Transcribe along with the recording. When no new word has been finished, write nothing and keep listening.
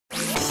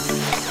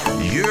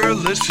You're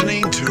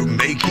listening to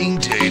Making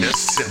Data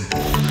Simple,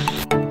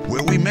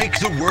 where we make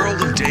the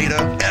world of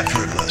data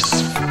effortless,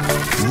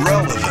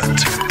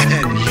 relevant,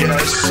 and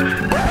yes,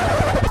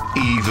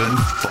 even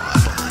fun.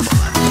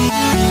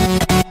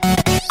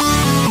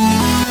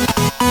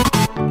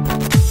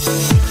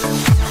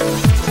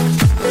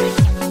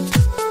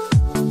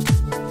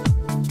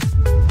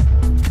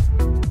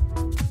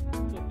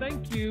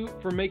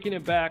 For making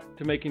it back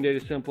to Making Data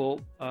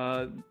Simple.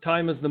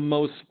 Time is the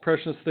most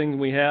precious thing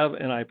we have,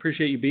 and I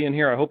appreciate you being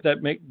here. I hope that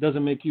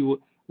doesn't make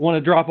you want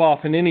to drop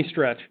off in any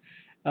stretch.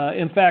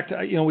 In fact,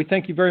 we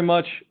thank you very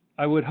much.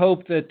 I would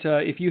hope that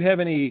if you have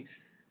any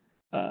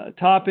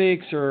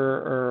topics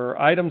or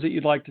items that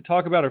you'd like to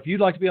talk about, or if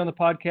you'd like to be on the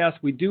podcast,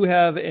 we do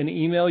have an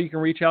email you can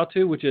reach out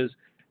to, which is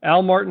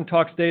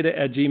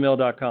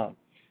almartintalksdata@gmail.com.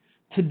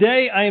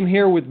 Today, I am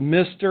here with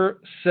Mr.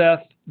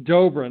 Seth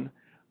Dobrin.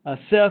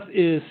 Seth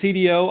is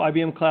CDO,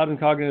 IBM Cloud and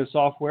Cognitive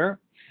Software.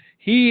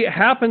 He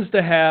happens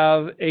to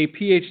have a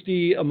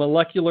PhD in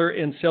molecular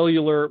and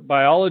cellular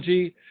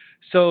biology.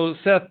 So,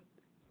 Seth,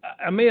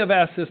 I may have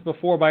asked this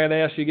before, but I'm going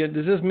to ask you again.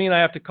 Does this mean I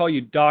have to call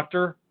you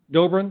Dr.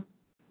 Dobrin?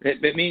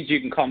 It means you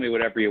can call me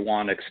whatever you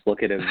want,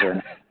 explicatives or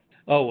not.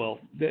 Oh, well,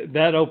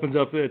 that opens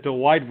up to a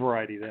wide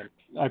variety then.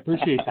 I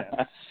appreciate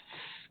that.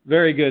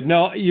 Very good.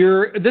 Now,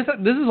 this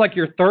is like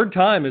your third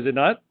time, is it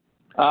not?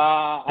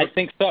 I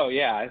think so,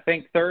 yeah. I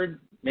think third,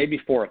 maybe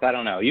fourth. I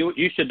don't know.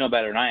 You should know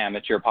better than I am.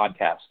 It's your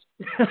podcast.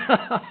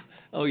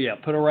 Oh, yeah.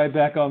 Put it right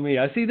back on me.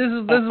 I see. This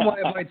is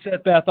why I might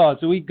set Beth on,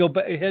 so we go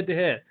head to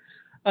head.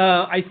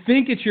 I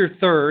think it's your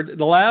third.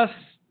 The last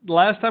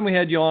time we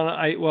had you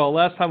on,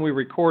 last time we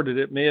recorded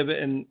it may have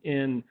been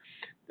in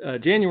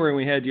January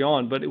when we had you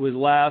on, but it was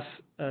last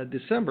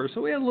December. So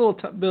we had a little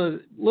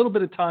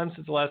bit of time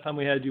since the last time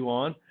we had you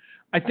on.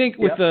 I think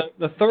with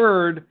the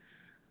third,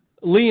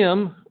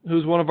 Liam,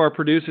 who's one of our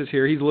producers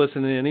here, he's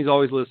listening in. He's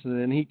always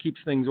listening in. He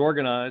keeps things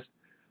organized.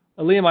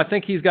 Liam, I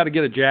think he's got to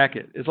get a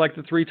jacket. It's like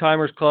the Three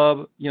Timers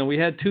Club. We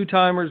had two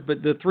timers,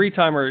 but the three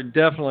timer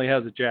definitely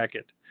has a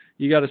jacket.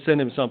 You got to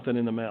send him something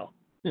in the mail.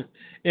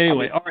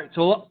 Anyway, all right.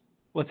 So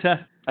what's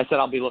that? I said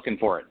I'll be looking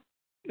for it.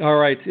 All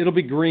right. It'll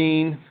be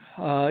green.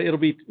 It'll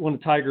be one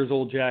of Tiger's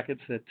old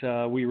jackets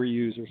that we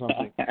reuse or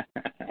something.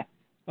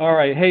 All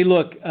right. Hey,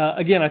 look,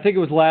 again, I think it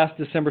was last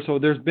December, so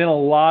there's been a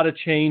lot of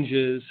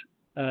changes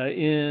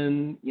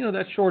in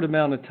that short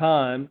amount of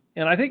time,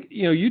 and I think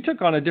you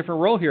took on a different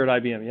role here at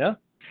IBM, yeah?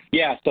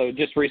 Yeah. So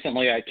just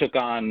recently, I took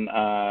on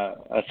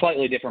a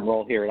slightly different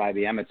role here at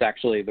IBM. It's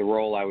actually the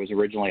role I was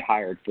originally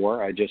hired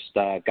for. I just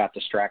got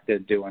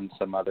distracted doing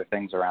some other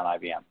things around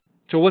IBM.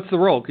 So what's the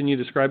role? Can you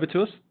describe it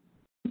to us?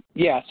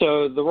 Yeah.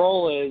 So the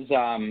role is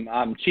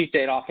I'm Chief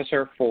Data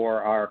Officer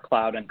for our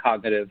cloud and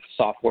cognitive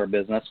software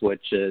business,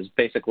 which is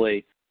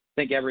basically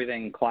think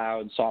everything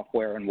cloud,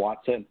 software, and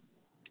Watson,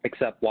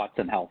 except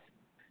Watson Health.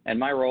 And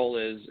my role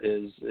is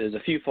a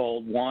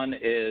fewfold. One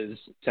is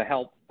to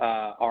help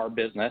our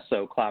business,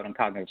 so cloud and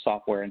cognitive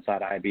software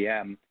inside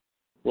IBM,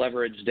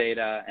 leverage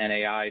data and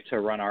AI to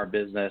run our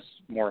business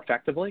more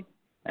effectively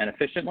and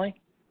efficiently.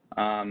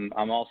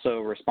 I'm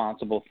also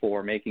responsible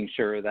for making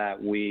sure that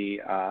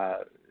we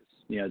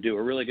do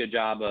a really good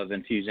job of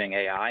infusing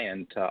AI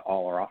into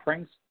all our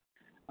offerings.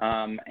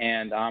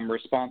 And I'm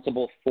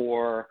responsible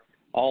for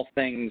all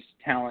things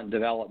talent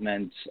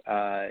development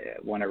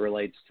when it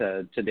relates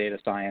to data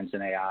science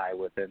and AI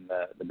within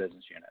the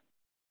business unit.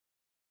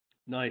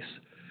 Nice.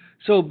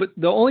 So, but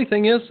the only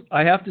thing is,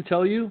 I have to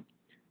tell you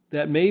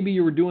that maybe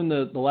you were doing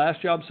the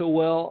last job so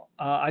well,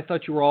 I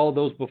thought you were all of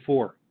those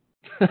before.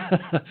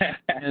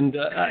 And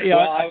I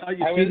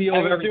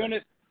was doing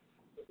it.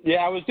 Yeah,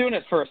 I was doing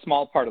it for a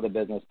small part of the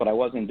business, but I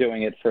wasn't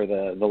doing it for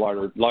the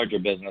larger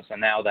business. And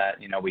now that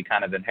we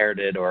kind of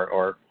inherited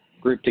or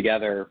grouped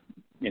together,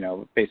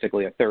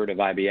 basically a third of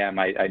IBM,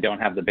 I don't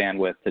have the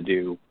bandwidth to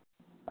do,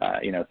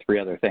 three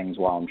other things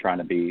while I'm trying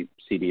to be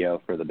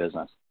CDO for the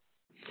business.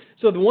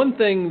 So the one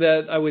thing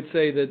that I would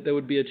say that there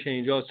would be a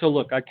change. So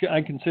look, I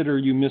consider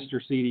you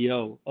Mr.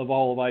 CDO of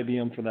all of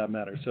IBM for that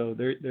matter. So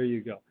there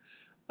you go.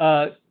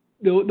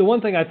 The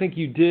one thing I think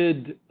you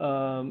did,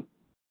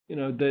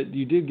 that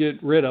you did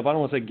get rid of. I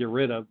don't want to say get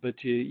rid of,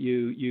 but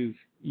you've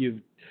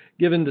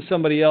given to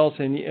somebody else,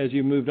 and as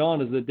you moved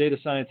on, is the data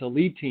science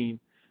elite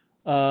team.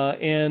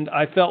 And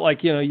I felt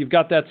like, you've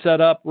got that set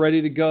up,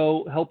 ready to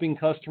go, helping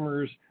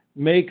customers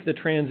make the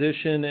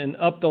transition and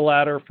up the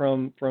ladder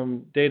from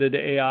data to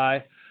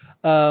AI.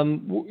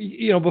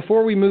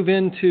 Before we move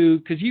into,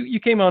 because you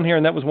came on here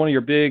and that was one of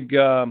your big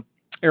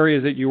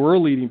areas that you were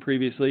leading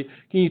previously.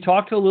 Can you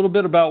talk to a little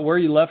bit about where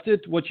you left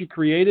it, what you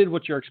created,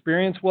 what your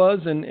experience was,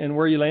 and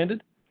where you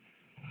landed?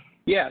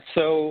 Yeah,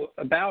 so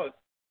I've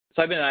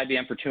been at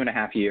IBM for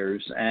 2.5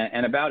 years,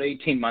 and about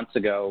 18 months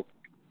ago,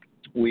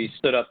 we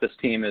stood up this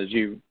team, as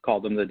you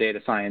called them, the Data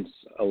Science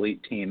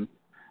Elite Team.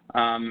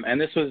 And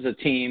this was a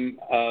team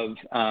of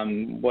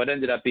what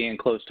ended up being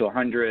close to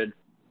 100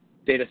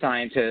 data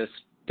scientists,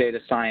 data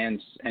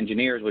science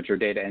engineers, which are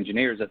data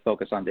engineers that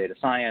focus on data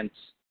science,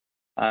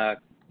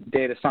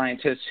 data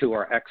scientists who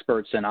are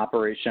experts in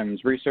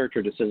operations research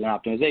or decision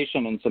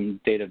optimization, and some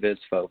data viz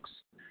folks.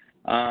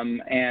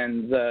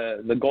 And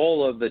the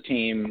goal of the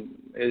team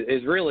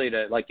is really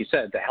to, like you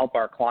said, to help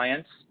our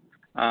clients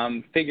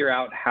figure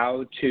out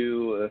how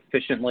to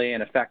efficiently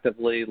and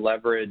effectively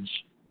leverage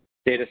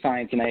data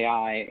science and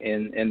AI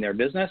in their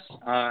business.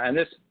 And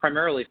this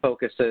primarily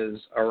focuses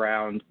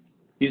around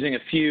using a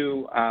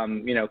few,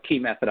 key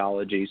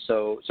methodologies.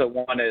 So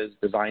one is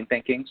design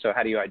thinking. So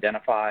how do you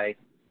identify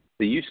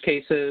the use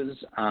cases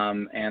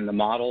and the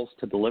models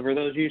to deliver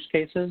those use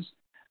cases?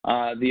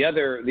 The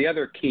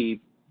other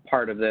key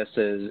part of this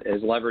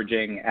is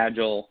leveraging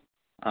agile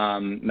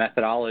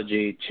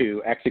methodology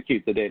to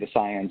execute the data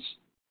science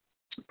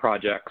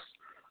projects.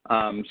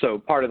 So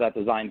part of that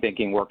design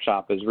thinking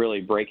workshop is really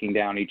breaking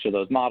down each of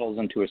those models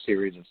into a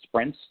series of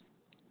sprints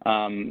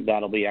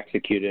that'll be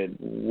executed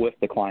with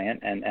the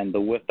client, and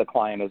the with the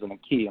client is a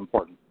key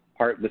important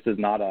part. This is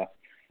not a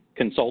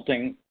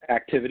consulting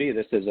activity.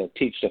 This is a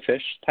teach to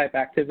fish type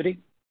activity.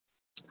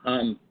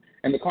 And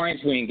the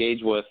clients we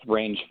engage with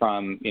range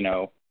from,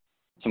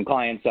 some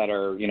clients that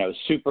are,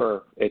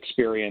 super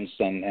experienced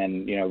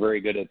and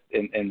very good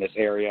in this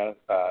area,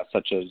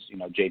 such as,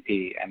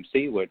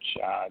 JPMC, which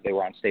they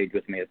were on stage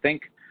with me, I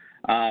think.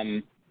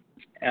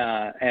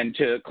 And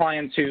to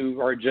clients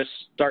who are just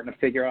starting to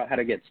figure out how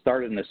to get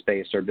started in the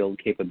space or build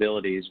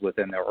capabilities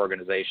within their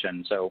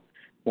organization. So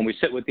when we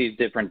sit with these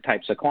different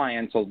types of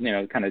clients,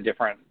 kind of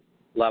different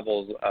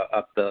levels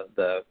up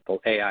the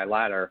AI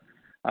ladder,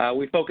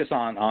 we focus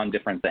on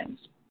different things.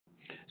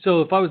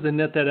 So if I was to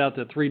net that out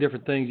to three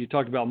different things, you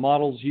talked about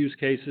models, use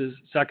cases,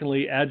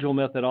 secondly, agile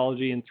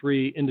methodology, and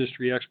three,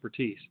 industry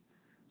expertise.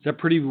 Is that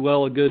pretty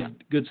well a good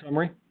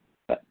summary?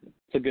 It's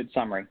a good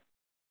summary.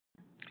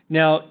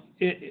 Now,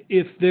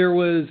 if there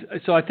was,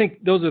 so I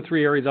think those are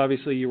three areas,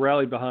 obviously, you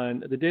rallied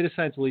behind. The data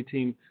science elite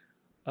team,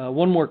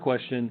 one more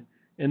question,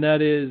 and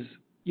that is,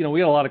 we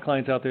got a lot of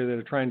clients out there that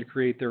are trying to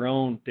create their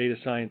own data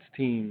science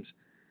teams.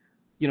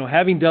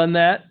 Having done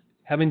that,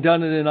 having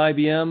done it in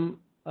IBM,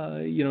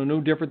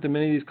 no different than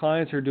many of these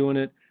clients are doing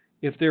it.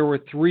 If there were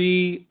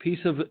three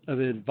pieces of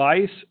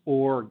advice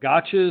or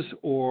gotchas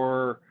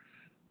or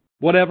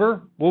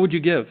whatever, what would you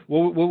give?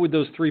 What would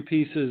those three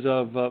pieces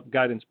of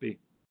guidance be?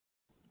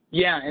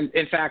 Yeah, and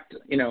in fact,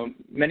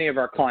 many of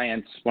our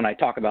clients, when I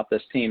talk about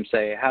this team,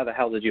 say, how the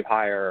hell did you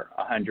hire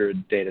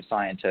 100 data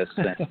scientists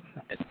in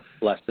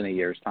less than a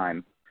year's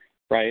time,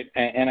 right?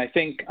 And I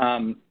think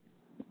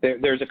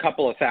there's a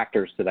couple of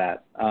factors to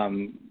that.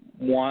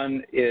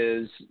 One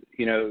is,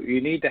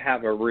 you need to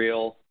have a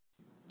real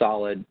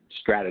solid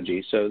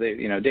strategy. So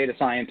data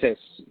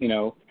scientists,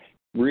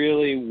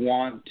 really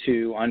want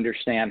to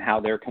understand how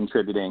they're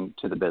contributing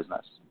to the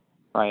business,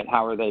 right?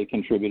 How are they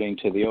contributing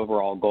to the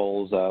overall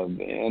goals of,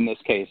 in this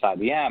case,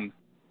 IBM?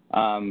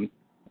 And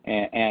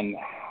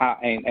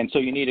so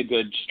you need a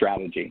good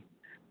strategy.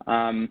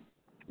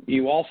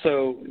 You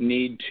also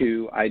need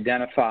to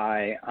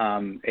identify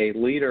a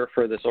leader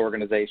for this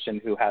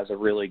organization who has a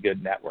really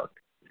good network.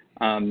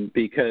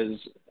 Because,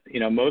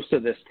 most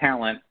of this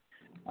talent,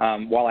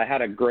 while I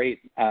had a great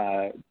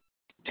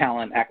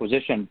talent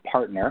acquisition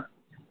partner,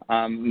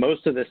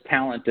 most of this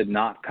talent did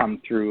not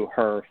come through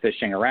her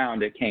fishing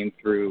around. It came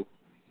through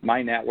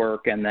my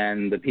network and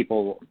then the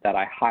people that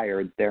I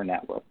hired, their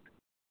network.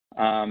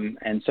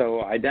 And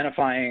so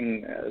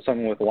identifying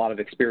someone with a lot of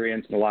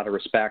experience and a lot of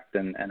respect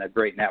and a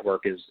great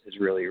network is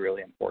really,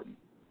 really important.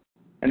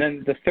 And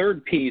then the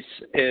third piece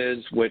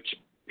is, which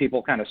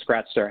people kind of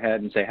scratch their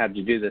head and say, how did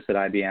you do this at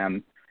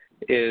IBM,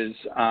 is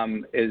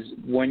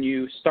when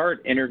you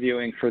start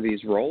interviewing for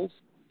these roles,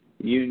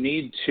 you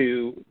need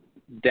to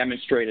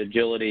demonstrate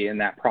agility in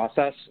that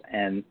process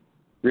and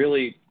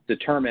really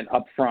determine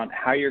upfront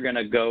how you're going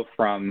to go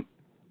from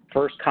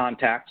first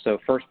contact, so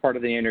first part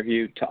of the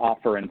interview, to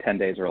offer in 10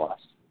 days or less.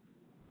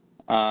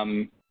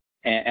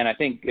 And I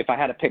think if I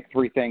had to pick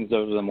three things,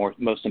 those are the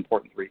most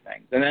important three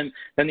things. And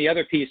then the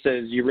other piece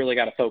is you really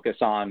got to focus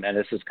on, and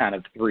this is kind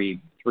of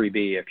 3B,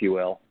 if you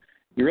will,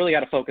 you really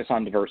got to focus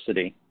on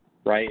diversity,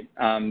 right?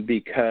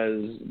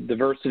 Because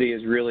diversity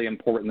is really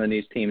important in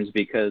these teams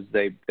because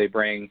they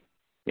bring,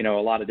 a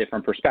lot of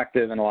different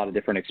perspective and a lot of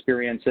different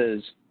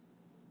experiences.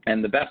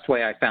 And the best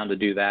way I found to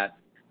do that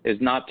is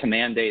not to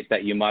mandate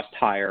that you must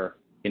hire,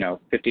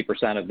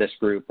 50% of this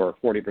group or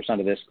 40%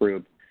 of this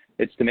group.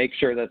 It's to make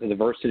sure that the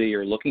diversity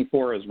you're looking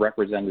for is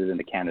represented in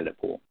the candidate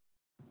pool.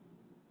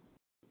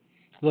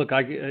 Look,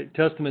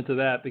 testament to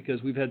that,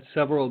 because we've had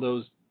several of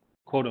those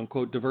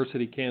quote-unquote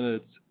diversity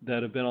candidates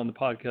that have been on the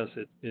podcast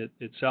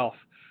itself.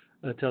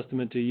 A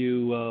testament to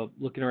you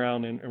looking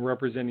around and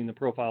representing the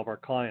profile of our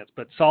clients.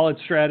 But solid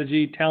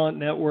strategy, talent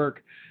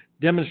network,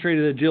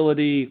 demonstrated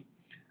agility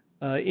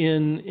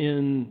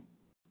in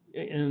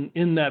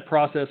that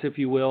process, if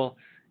you will,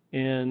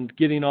 and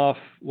getting off,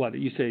 what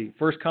you say,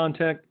 first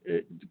contact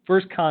to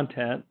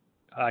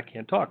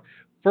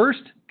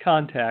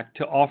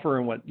offer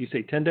in what you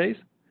say, 10 days?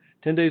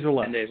 10 days or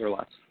less? 10 days or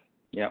less,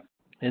 yep.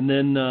 And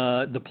then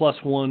the plus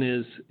one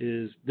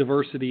is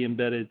diversity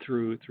embedded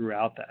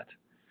throughout that.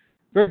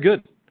 Very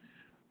good.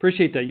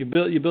 Appreciate that. You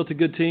built a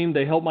good team.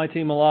 They helped my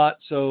team a lot,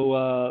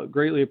 so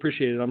greatly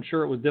appreciate it. I'm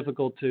sure it was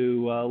difficult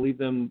to leave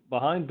them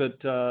behind, but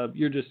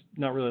you're just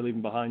not really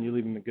leaving behind. You're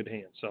leaving them in good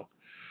hands. So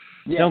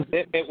yeah,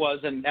 it was,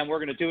 and we're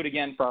going to do it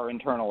again for our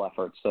internal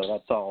efforts. So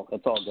that's all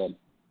good.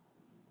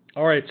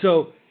 All right,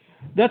 so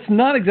that's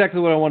not exactly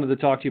what I wanted to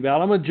talk to you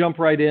about. I'm going to jump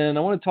right in. I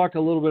want to talk a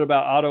little bit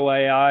about auto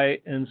AI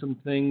and some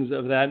things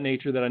of that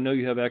nature that I know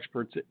you have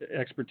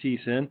expertise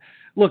in.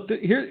 Look,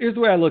 here's the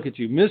way I look at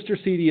you, Mr.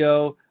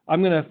 CDO.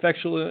 I'm going to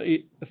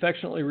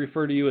affectionately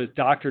refer to you as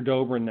Dr.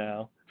 Dobrin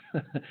now.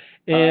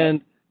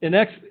 And an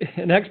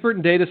expert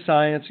in data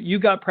science. You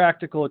got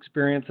practical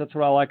experience. That's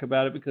what I like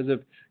about it, because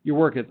of your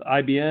work at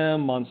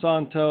IBM,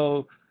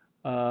 Monsanto,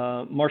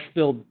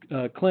 Marshfield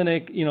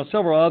Clinic,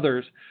 several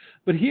others.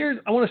 But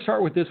here, I want to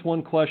start with this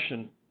one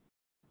question.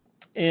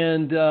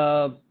 And,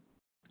 I'm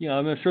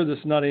sure this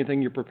is not anything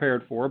you're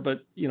prepared for,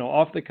 but,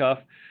 off the cuff,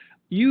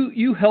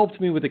 you helped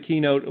me with a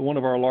keynote at one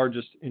of our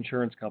largest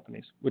insurance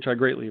companies, which I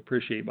greatly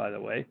appreciate, by the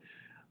way.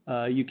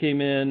 You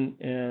came in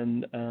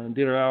and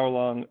did an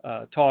hour-long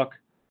talk.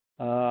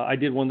 I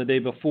did one the day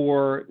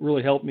before. It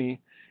really helped me.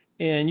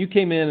 And you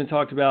came in and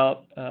talked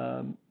about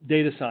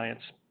data science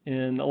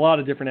and a lot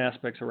of different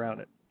aspects around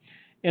it.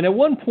 And at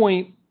one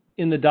point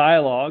in the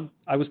dialogue,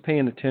 I was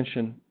paying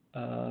attention,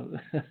 as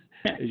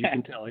you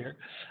can tell here.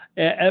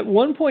 At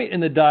one point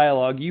in the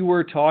dialogue, you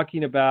were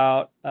talking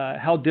about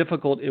how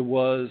difficult it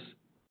was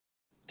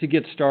to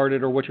get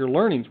started or what your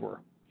learnings were.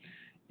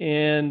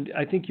 And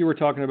I think you were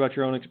talking about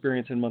your own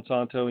experience in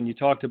Monsanto, and you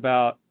talked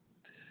about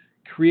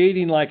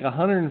creating like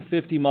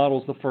 150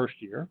 models the first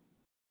year,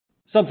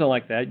 something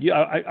like that.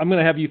 I'm going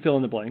to have you fill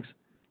in the blanks.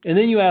 And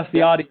then you asked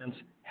the audience,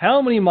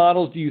 how many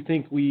models do you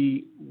think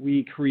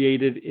we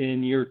created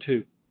in year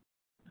 2?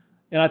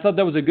 And I thought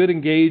that was a good,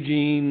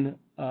 engaging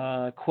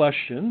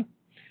question.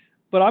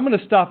 But I'm going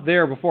to stop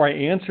there before I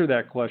answer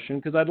that question,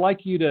 because I'd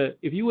like you to,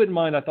 if you wouldn't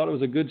mind, I thought it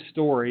was a good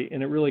story,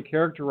 and it really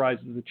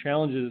characterizes the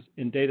challenges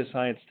in data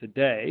science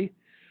today.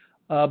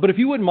 But if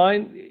you wouldn't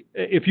mind,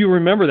 if you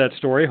remember that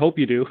story, I hope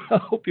you do. I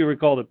hope you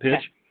recall the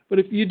pitch. But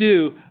if you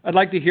do, I'd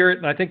like to hear it,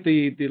 and I think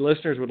the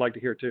listeners would like to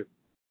hear it too.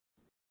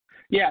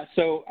 Yeah,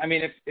 so, I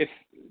mean, if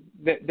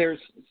there's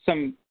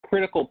some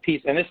critical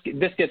piece, and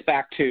this gets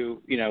back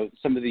to,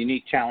 some of the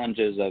unique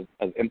challenges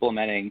of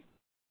implementing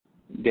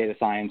data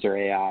science or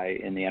AI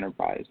in the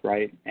enterprise,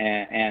 right?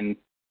 And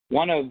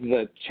one of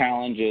the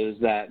challenges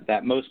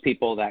that most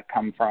people that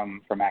come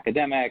from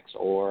academics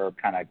or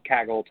kind of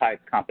Kaggle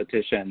type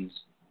competitions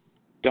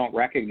don't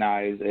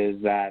recognize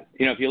is that,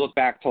 if you look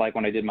back to like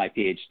when I did my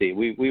PhD,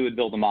 we would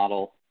build a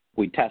model,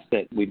 we'd test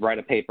it, we'd write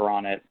a paper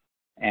on it,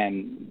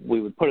 and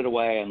we would put it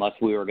away unless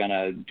we were going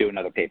to do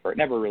another paper. It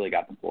never really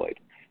got deployed.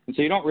 And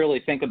so you don't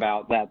really think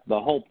about that the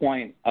whole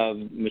point of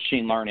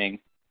machine learning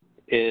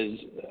is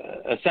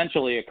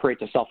essentially it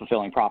creates a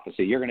self-fulfilling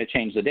prophecy. You're going to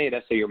change the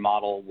data, so your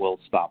model will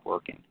stop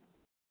working.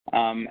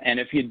 And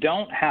if you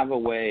don't have a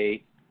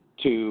way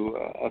to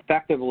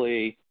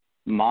effectively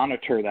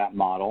monitor that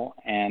model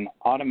and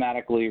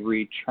automatically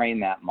retrain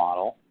that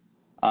model,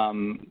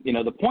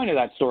 the point of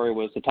that story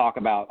was to talk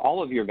about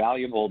all of your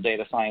valuable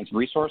data science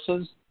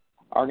resources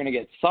are going to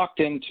get sucked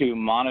into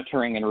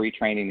monitoring and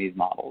retraining these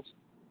models.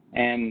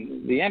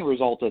 And the end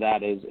result of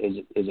that is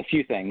a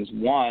few things.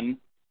 One,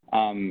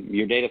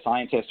 your data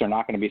scientists are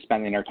not going to be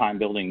spending their time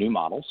building new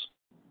models,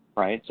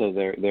 right? So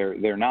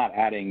they're not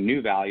adding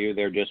new value.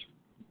 They're just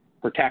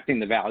protecting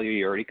the value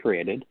you already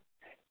created.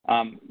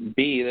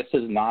 B, this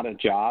is not a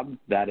job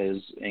that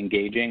is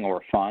engaging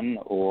or fun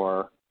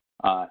or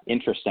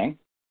interesting.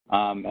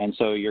 And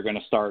so you're going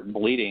to start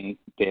bleeding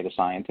data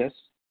scientists.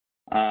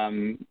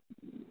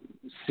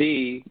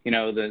 C,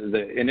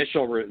 the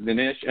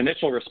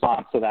initial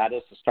response to that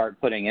is to start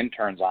putting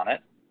interns on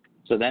it.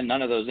 So then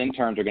none of those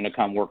interns are going to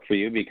come work for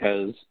you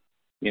because,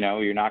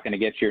 you're not going to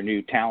get your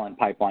new talent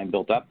pipeline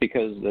built up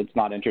because it's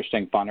not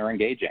interesting, fun, or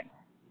engaging.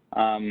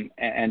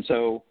 And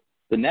so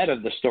the net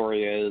of the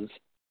story is,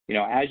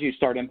 as you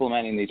start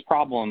implementing these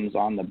problems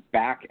on the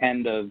back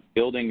end of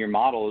building your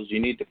models, you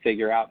need to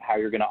figure out how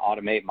you're going to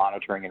automate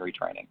monitoring and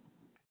retraining.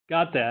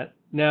 Got that.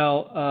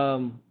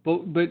 Now,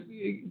 but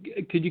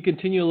could you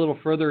continue a little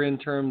further in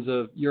terms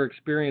of your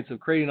experience of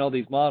creating all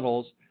these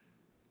models?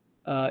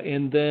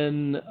 And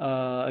then,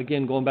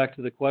 again, going back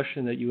to the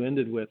question that you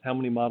ended with, how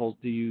many models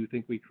do you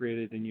think we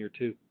created in year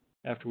 2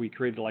 after we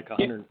created like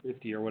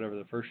 150 or whatever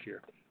the first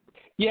year?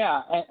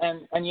 Yeah,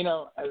 and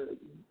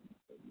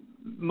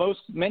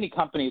many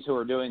companies who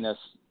are doing this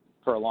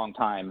for a long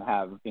time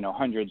have,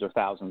 hundreds or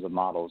thousands of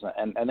models,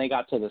 and they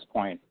got to this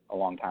point a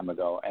long time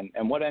ago.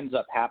 And what ends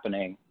up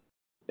happening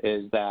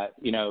is that,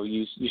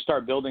 you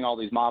start building all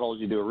these models,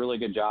 you do a really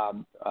good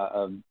job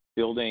of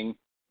building,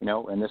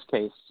 in this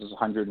case,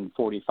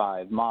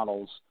 145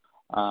 models,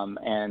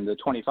 and the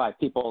 25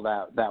 people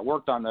that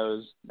worked on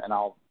those, and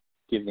I'll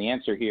give the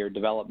answer here,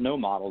 developed no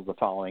models the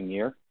following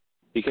year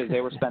because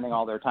they were spending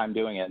all their time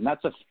doing it. And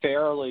that's a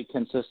fairly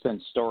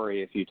consistent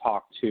story if you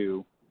talk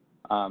to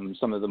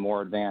some of the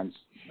more advanced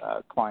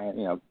client,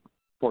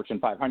 Fortune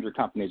 500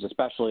 companies,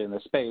 especially in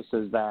this space,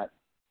 is that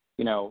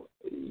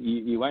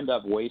you end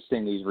up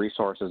wasting these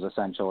resources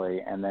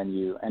essentially, and then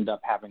you end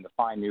up having to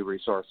find new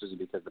resources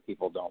because the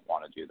people don't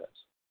want to do this.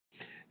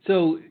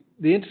 So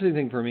the interesting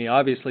thing for me,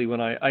 obviously, when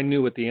I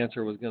knew what the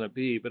answer was going to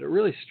be, but it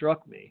really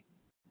struck me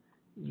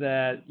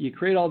that you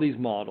create all these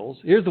models.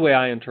 Here's the way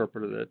I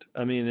interpreted it.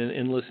 I mean,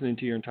 in listening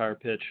to your entire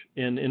pitch,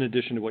 in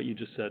addition to what you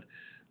just said,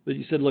 but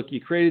you said, look,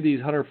 you created these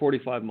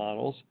 145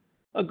 models.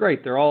 Oh,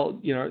 great. They're all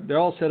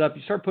set up.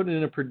 You start putting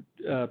it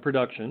in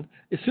production.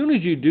 As soon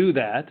as you do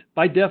that,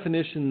 by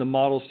definition, the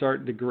models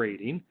start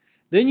degrading.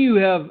 Then you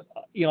have,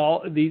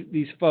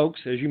 these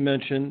folks, as you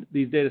mentioned,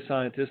 these data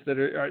scientists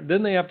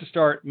then they have to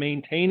start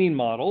maintaining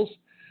models,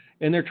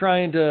 and they're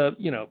trying to,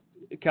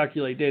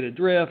 calculate data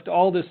drift,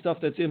 all this stuff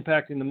that's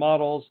impacting the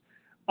models.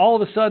 All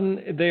of a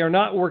sudden, they are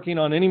not working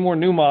on any more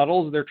new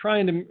models. They're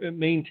trying to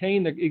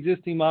maintain the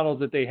existing models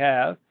that they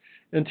have.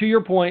 And to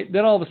your point,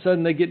 then all of a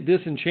sudden they get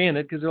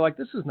disenchanted because they're like,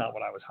 this is not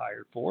what I was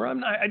hired for.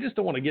 I just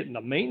don't want to get into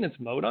maintenance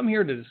mode. I'm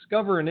here to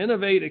discover and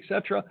innovate,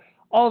 etc.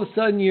 All of a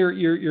sudden,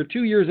 you're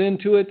 2 years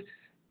into it.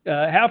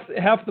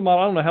 Half the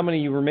model, I don't know how many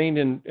you remained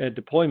in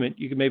deployment.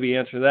 You could maybe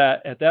answer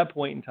that at that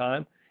point in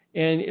time.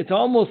 And it's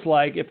almost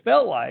like, it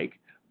felt like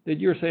that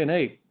you're saying,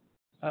 hey,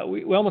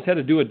 we almost had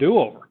to do a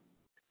do-over.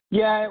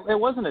 Yeah, it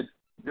wasn't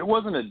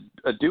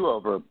a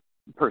do-over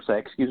per se.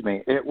 Excuse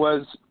me. It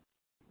was,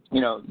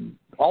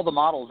 all the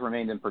models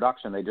remained in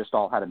production. They just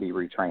all had to be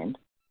retrained,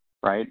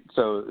 right?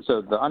 So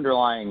the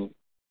underlying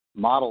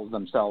models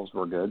themselves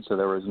were good. So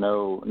there was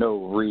no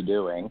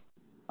redoing.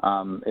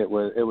 It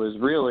was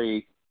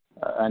really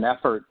an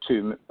effort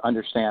to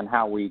understand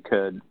how we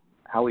could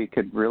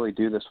really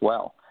do this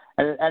well.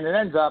 And it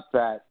ends up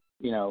that,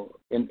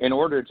 in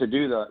order to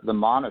do the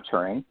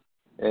monitoring,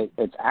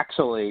 it's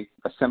actually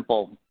a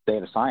simple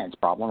data science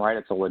problem, right?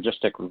 It's a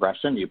logistic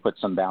regression. You put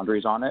some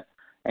boundaries on it,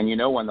 and you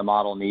know when the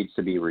model needs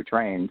to be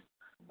retrained.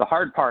 The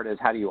hard part is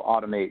how do you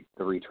automate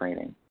the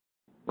retraining,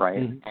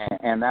 right?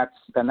 Mm-hmm. And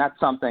that's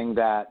something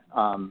that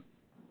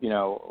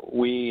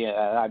we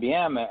at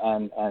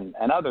IBM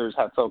and others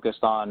have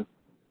focused on.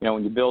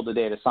 When you build a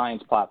data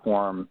science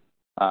platform,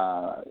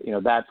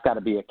 that's got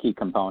to be a key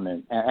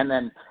component. And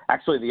then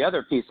actually the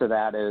other piece of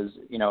that is,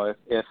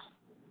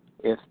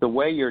 if the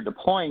way you're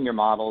deploying your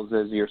models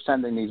is you're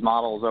sending these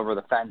models over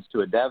the fence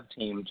to a dev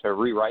team to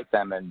rewrite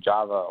them in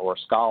Java or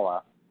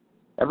Scala,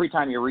 every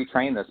time you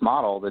retrain this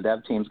model, the dev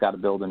team's got to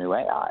build a new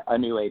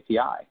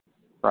API,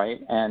 right?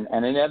 And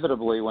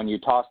inevitably, when you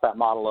toss that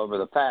model over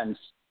the fence,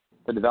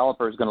 the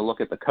developer is going to look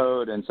at the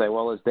code and say,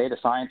 well, this data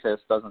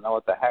scientist doesn't know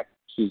what the heck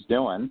she's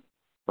doing,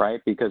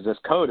 right? Because this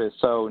code is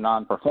so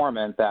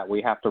non-performant that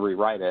we have to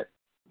rewrite it.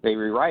 They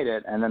rewrite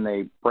it, and then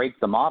they break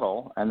the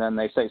model, and then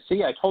they say,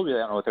 see, I told you they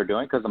don't know what they're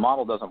doing because the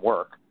model doesn't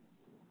work,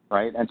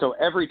 right? And so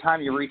every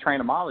time you retrain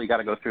a model, you got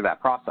to go through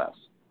that process.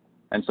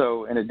 And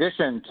so in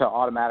addition to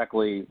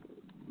automatically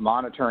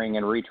monitoring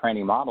and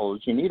retraining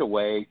models, you need a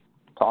way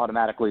to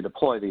automatically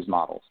deploy these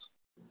models,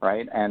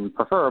 right? And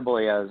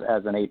preferably as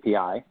an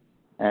API.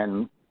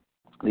 And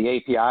the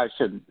API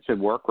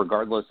should work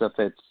regardless if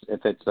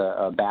it's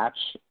a batch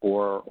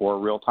or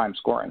real-time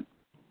scoring.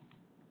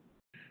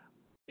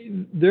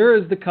 There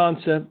is the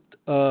concept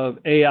of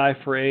AI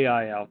for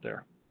AI out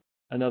there.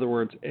 In other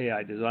words,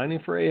 AI designing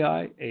for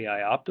AI,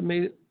 AI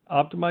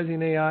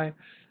optimizing AI,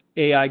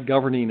 AI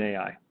governing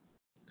AI.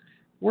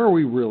 Where are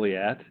we really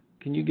at?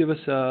 Can you give us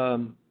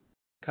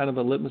kind of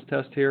a litmus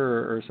test here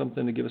or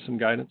something to give us some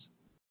guidance?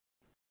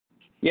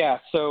 Yeah,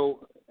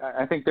 so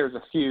I think there's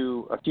a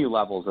few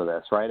levels of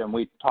this, right? And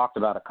we talked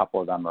about a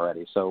couple of them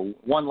already. So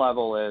one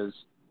level is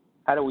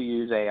how do we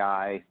use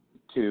AI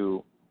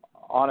to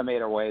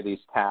automate away these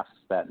tasks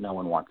that no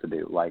one wants to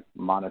do, like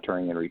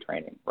monitoring and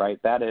retraining,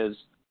 right? That is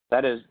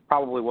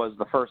probably was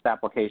the first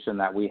application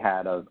that we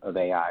had of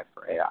AI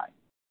for AI,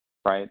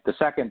 right? The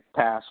second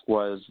task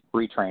was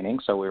retraining.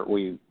 So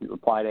we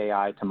applied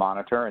AI to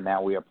monitor, and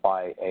now we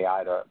apply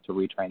AI to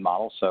retrain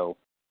models. So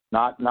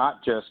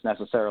not just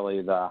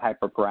necessarily the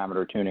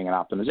hyperparameter tuning and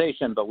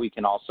optimization, but we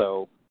can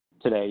also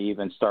today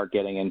even start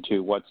getting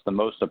into what's the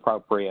most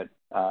appropriate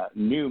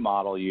new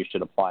model you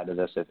should apply to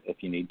this if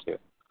you need to.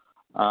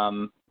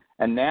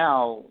 And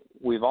now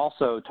we've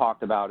also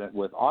talked about it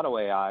with Auto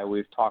AI.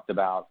 We've talked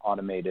about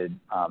automated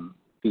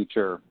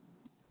feature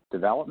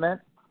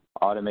development,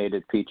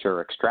 automated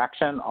feature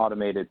extraction,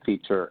 automated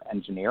feature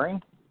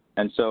engineering.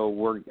 And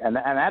so and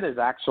that is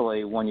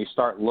actually when you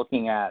start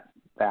looking at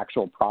the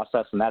actual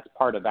process, and that's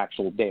part of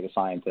actual data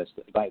science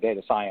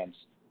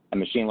and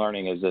machine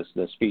learning is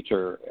this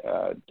feature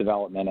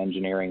development,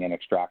 engineering, and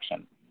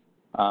extraction.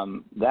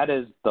 That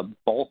is the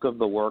bulk of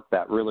the work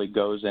that really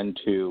goes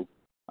into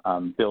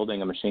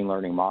building a machine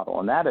learning model,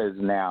 and that is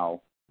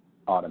now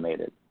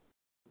automated.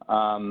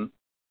 And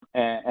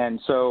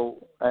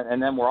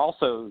then we're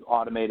also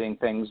automating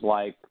things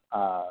like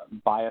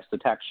bias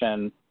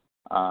detection,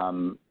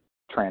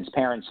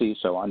 transparency,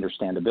 so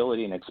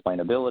understandability and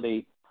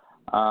explainability,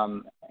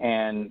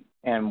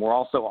 and we're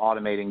also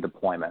automating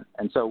deployment.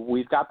 And so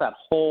we've got that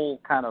whole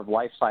kind of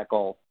life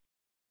cycle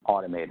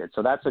automated.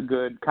 So that's a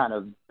good kind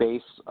of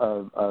base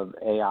of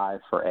AI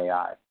for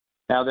AI.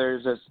 Now,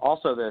 there's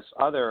also this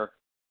other,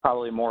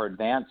 probably more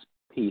advanced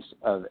piece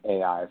of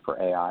AI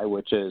for AI,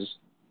 which is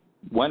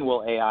when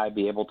will AI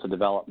be able to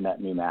develop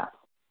net new math,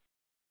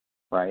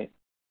 right?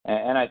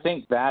 And I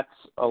think that's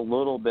a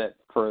little bit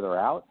further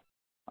out,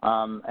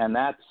 and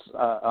that's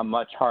a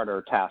much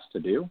harder task to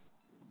do.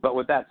 But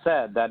with that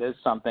said, that is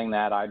something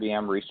that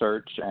IBM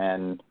Research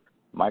and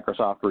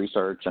Microsoft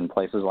Research and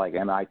places like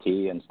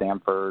MIT and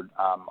Stanford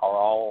are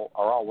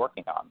all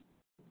working on,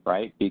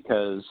 right?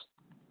 Because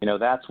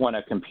that's when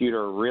a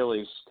computer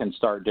really can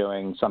start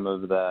doing some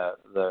of the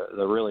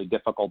really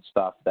difficult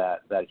stuff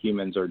that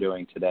humans are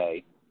doing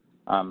today.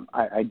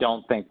 I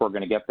don't think we're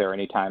going to get there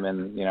anytime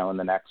in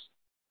the next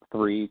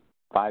 3-5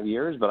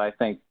 years, but I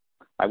think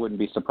I wouldn't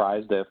be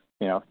surprised if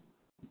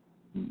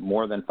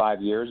more than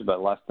 5 years,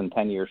 but less than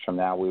 10 years from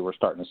now, we were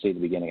starting to see the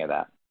beginning of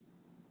that.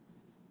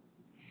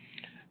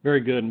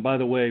 Very good. And by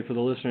the way, for the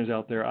listeners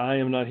out there, I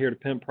am not here to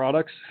pimp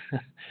products,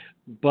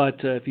 but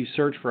if you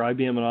search for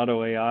IBM and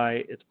Auto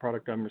AI, it's a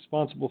product I'm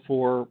responsible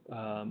for.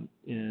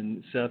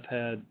 And Seth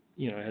has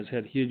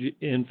had huge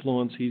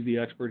influence. He's the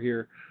expert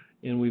here.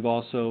 And we've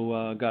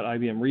also got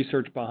IBM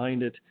Research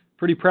behind it.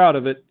 Pretty proud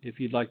of it if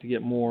you'd like to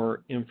get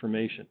more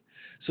information.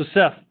 So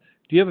Seth,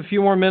 do you have a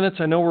few more minutes?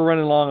 I know we're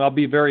running long. I'll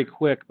be very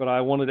quick, but I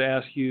wanted to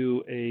ask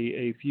you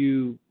a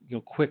few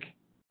quick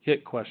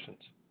hit questions.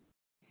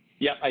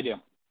 Yeah, I do.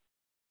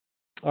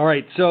 All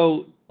right.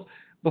 So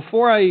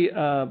before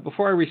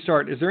I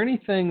restart, is there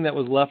anything that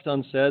was left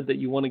unsaid that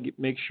you want to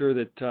make sure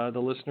that the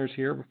listeners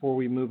hear before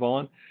we move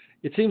on?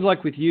 It seems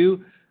like with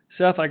you,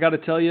 Seth, I got to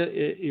tell you,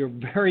 you're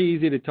very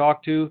easy to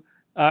talk to.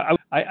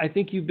 I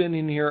think you've been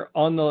in here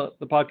on the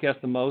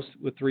podcast the most,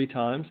 with 3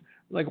 times.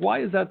 Like,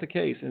 why is that the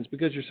case? And it's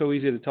because you're so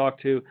easy to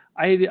talk to.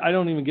 I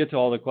don't even get to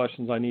all the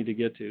questions I need to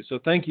get to. So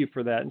thank you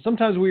for that. And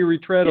sometimes we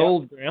retread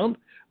old ground,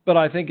 but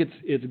I think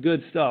it's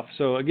good stuff.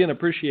 So again,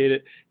 appreciate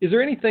it. Is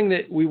there anything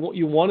that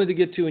you wanted to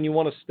get to and you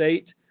want to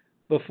state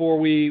before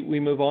we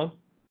move on?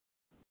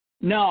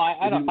 No,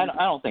 I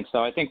don't think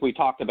so. I think we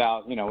talked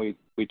about,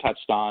 we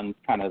touched on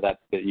kind of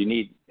that you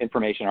need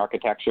information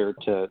architecture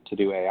to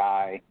do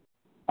AI.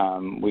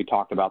 We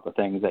talked about the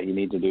things that you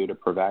need to do to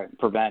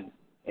prevent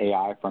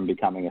AI from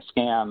becoming a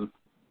scam.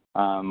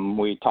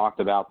 We talked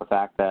about the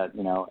fact that,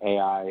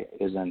 AI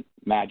isn't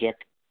magic,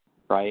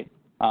 right?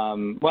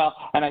 Well,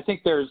 and I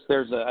think there's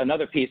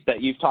another piece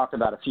that you've talked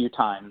about a few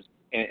times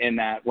in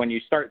that when you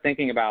start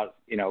thinking about,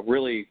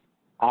 really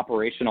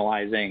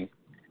operationalizing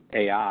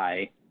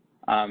AI,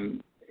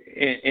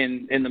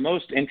 in the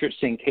most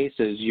interesting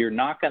cases, you're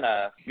not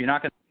gonna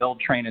build,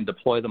 train, and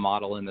deploy the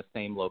model in the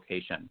same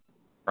location,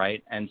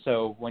 right? And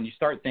so when you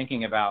start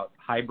thinking about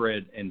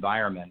hybrid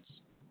environments,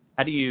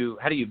 how do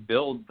you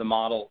build the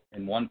model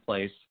in one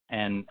place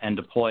and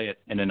deploy it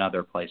in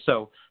another place?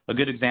 So a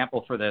good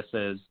example for this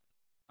is,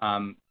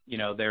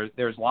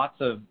 there's lots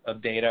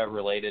of data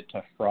related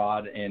to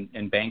fraud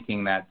in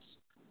banking that's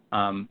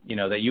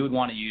that you would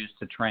want to use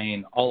to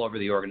train all over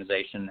the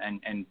organization.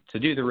 And to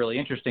do the really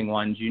interesting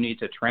ones, you need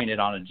to train it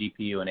on a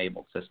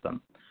GPU-enabled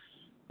system.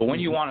 But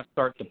when you want to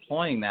start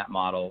deploying that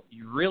model,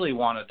 you really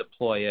want to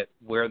deploy it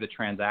where the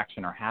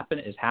transaction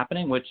is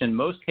happening, which in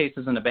most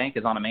cases in a bank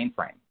is on a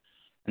mainframe.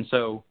 And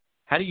so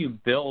how do you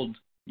build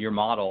your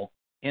model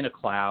in a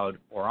cloud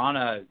or on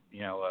a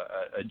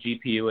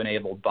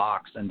GPU-enabled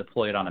box and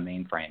deploy it on a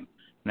mainframe?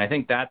 And I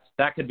think that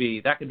could be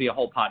a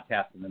whole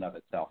podcast in and of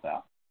itself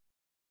out.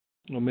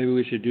 Well, maybe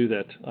we should do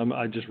that.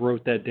 I just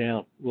wrote that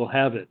down. We'll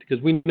have it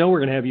because we know we're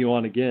going to have you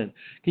on again.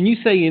 Can you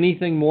say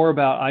anything more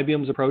about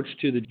IBM's approach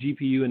to the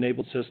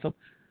GPU-enabled system?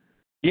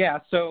 Yeah,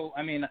 so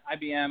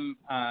IBM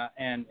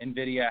and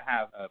NVIDIA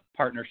have a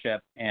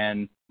partnership,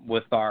 and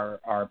with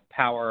our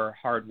Power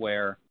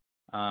hardware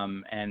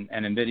and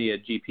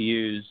NVIDIA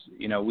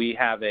GPUs, we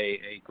have a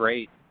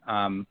great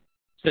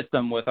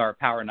system with our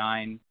Power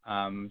 9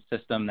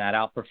 system that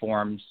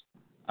outperforms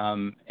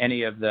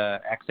any of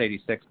the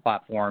x86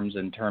 platforms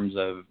in terms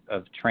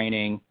of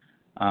training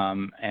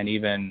and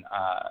even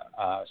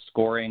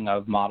scoring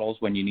of models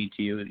when you need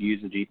to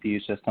use a GPU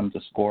system to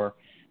score.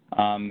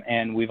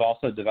 And we've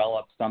also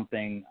developed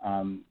something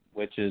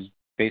which is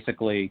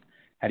basically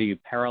how do you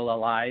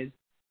parallelize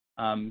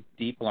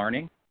deep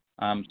learning.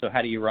 So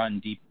how do you run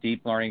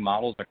deep learning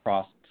models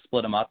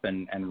split them up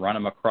and run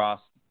them across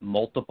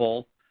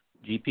multiple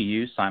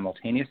GPUs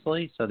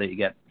simultaneously so that you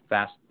get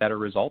better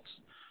results.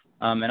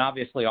 And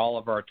obviously all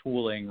of our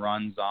tooling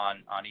runs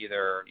on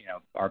either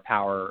our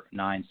Power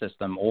 9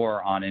 system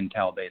or on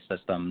Intel-based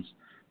systems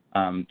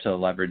to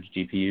leverage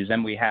GPUs.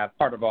 And we have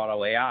part of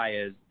Auto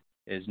AI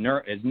is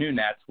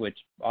NewNet, which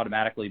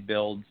automatically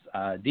builds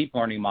deep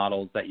learning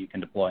models that you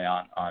can deploy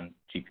on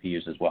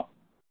GPUs as well.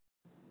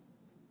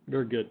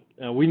 Very good.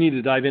 We need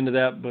to dive into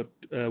that, but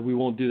we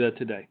won't do that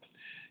today.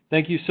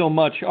 Thank you so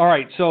much. All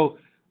right. So,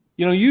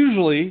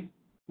 usually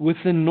with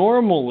the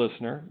normal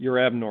listener, you're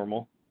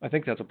abnormal. I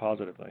think that's a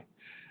positive thing.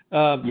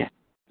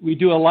 We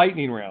do a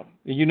lightning round.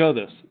 You know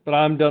this, but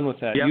I'm done with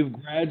that. Yep. You've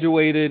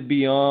graduated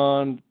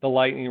beyond the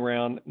lightning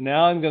round.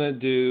 Now I'm going to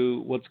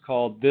do what's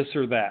called this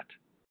or that.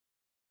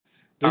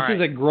 This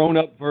is a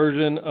grown-up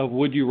version of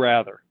Would You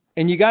Rather.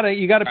 And you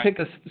gotta pick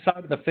a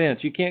side of the fence.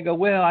 You can't go,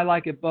 well, I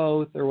like it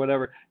both or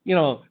whatever.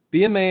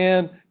 Be a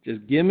man.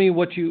 Just give me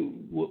what you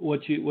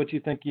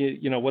think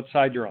what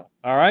side you're on.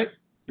 All right?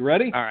 You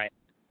ready? All right.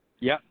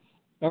 Yep.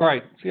 All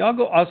right. See,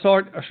 I'll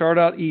start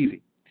out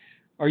easy.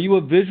 Are you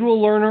a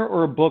visual learner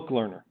or a book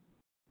learner?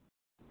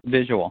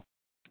 Visual.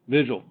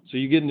 Visual. So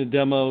you get into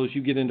demos,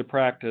 you get into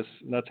practice,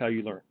 and that's how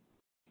you learn.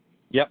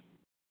 Yep.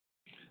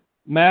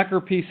 Mac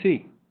or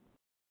PC?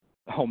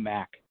 Oh,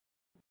 Mac.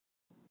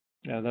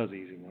 Yeah, that was an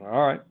easy one.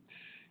 All right.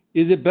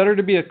 Is it better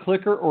to be a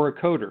clicker or a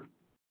coder?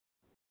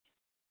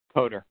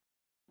 Coder.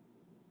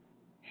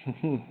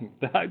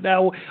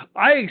 Now,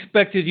 I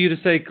expected you to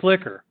say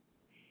clicker.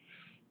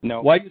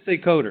 No. Why do you say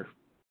coder?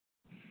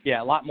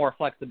 Yeah, a lot more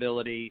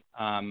flexibility,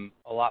 a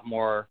lot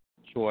more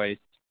choice,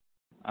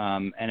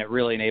 and it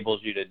really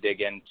enables you to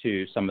dig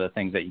into some of the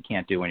things that you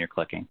can't do when you're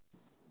clicking.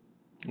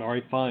 All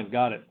right, fine.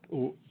 Got it.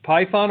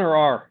 Python or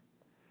R?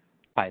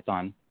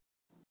 Python.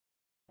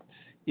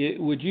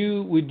 Would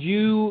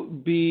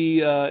you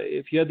be,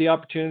 if you had the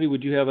opportunity,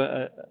 would you have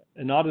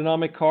an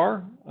autonomic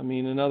car? I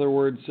mean, in other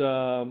words,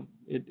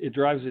 it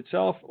drives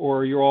itself,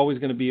 or you're always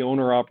going to be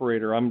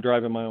owner-operator? I'm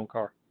driving my own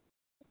car.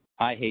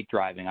 I hate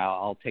driving.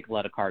 I'll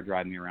let a car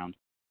drive me around.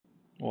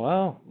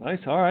 Wow, nice.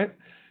 All right.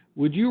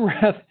 Would you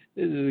rather?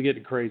 This is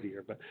getting crazy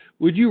here, but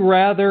would you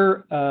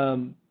rather?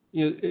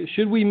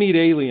 Should we meet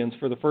aliens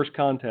for the first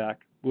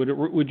contact?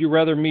 Would you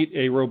rather meet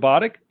a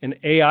robotic, an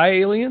AI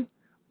alien,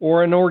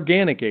 or an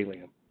organic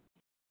alien?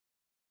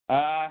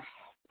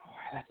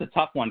 That's a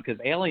tough one because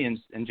aliens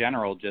in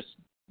general, just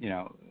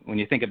when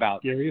you think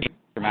about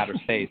from outer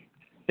space,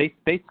 they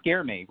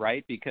scare me,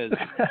 right? Because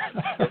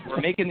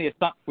we're making the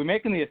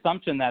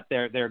assumption that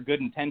they're good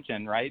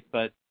intention, right?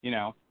 But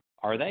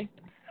are they?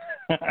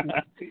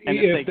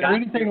 If they're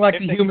anything like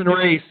the human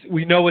race,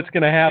 we know what's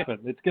going to happen.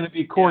 It's going to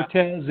be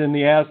Cortez and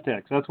the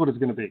Aztecs. That's what it's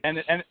going to be. And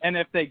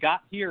if they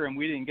got here and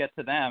we didn't get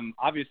to them,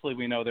 obviously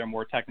we know they're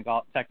more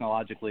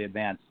technologically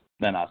advanced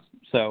than us.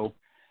 So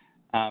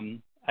I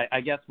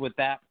guess with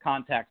that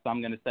context, I'm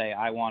going to say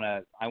I want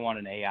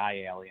an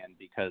AI alien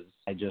because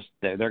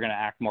they're going to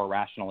act more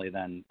rationally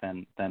than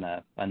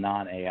a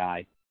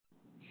non-AI.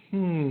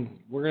 We're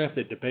going to have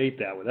to debate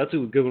that one. That's a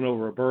good one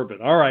over a bourbon.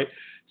 All right.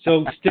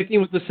 So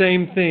sticking with the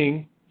same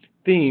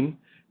theme,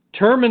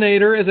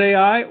 Terminator as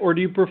AI, or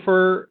do you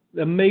prefer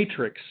The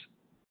Matrix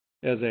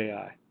as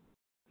AI?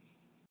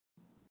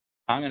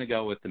 I'm going to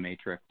go with The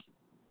Matrix.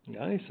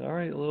 Nice. All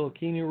right. A little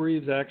Keanu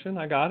Reeves action.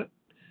 I got it.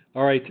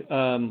 All right.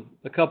 A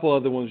couple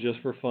other ones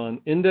just for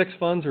fun. Index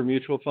funds or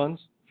mutual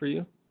funds for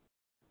you?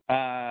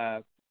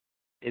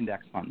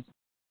 Index funds.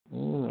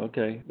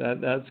 Okay,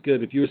 that's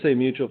good. If you would say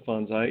mutual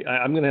funds,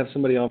 I'm going to have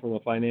somebody on from the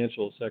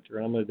financial sector,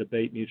 and I'm going to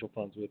debate mutual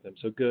funds with them.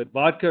 So good.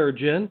 Vodka or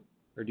gin,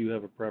 or do you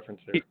have a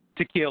preference there?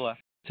 Tequila.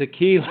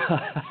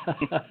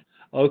 Tequila.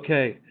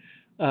 Okay.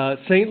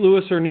 St.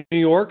 Louis or New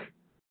York?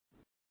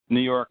 New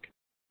York.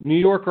 New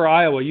York or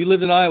Iowa? You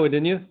lived in Iowa,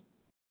 didn't you?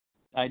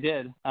 I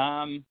did.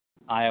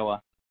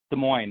 Iowa. Des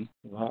Moines.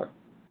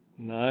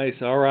 Nice.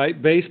 All right.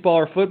 Baseball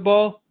or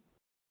football?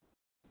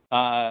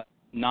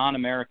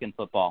 Non-American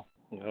football.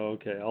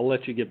 Okay, I'll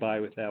let you get by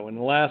with that one.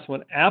 The last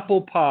one,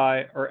 apple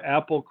pie or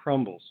apple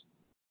crumbles?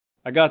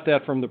 I got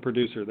that from the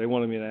producer. They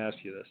wanted me to ask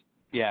you this.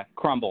 Yeah,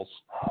 crumbles.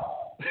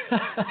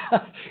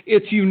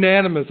 It's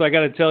unanimous, I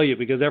got to tell you,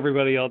 because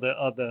everybody on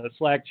the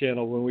Slack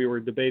channel when we were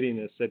debating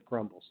this said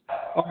crumbles.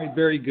 All right,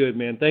 very good,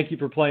 man. Thank you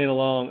for playing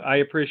along. I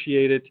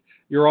appreciate it.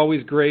 You're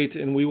always great,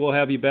 and we will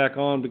have you back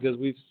on because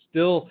we've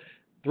still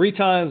 3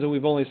 times and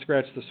we've only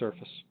scratched the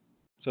surface.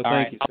 So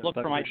thank you. I'll look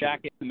for my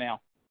jacket in the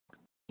mail.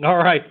 All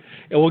right,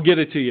 and we'll get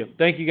it to you.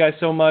 Thank you guys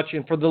so much.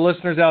 And for the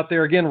listeners out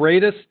there, again,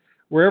 rate us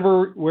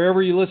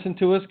wherever you listen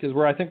to us, because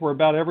I think we're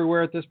about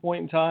everywhere at this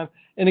point in time.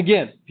 And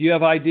again, if you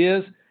have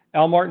ideas,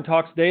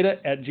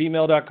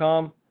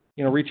 almartintalksdata@gmail.com.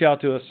 Reach out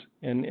to us,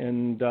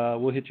 and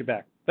we'll hit you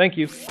back. Thank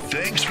you.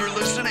 Thanks for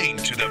listening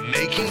to the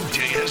Making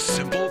Data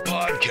Simple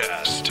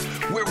podcast,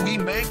 where we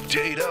make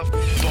data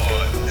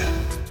fun.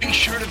 Be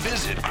sure to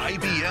visit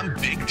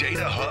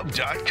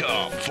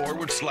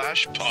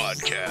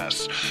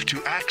IBMBigDataHub.com/podcast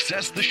to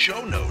access the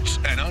show notes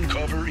and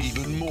uncover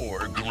even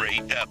more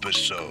great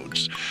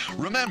episodes.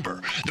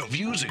 Remember, the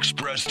views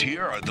expressed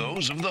here are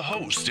those of the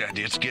host and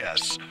its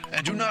guests,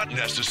 and do not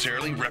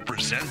necessarily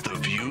represent the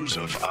views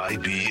of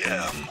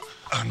IBM.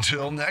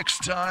 Until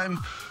next time,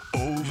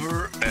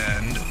 over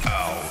and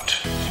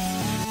out.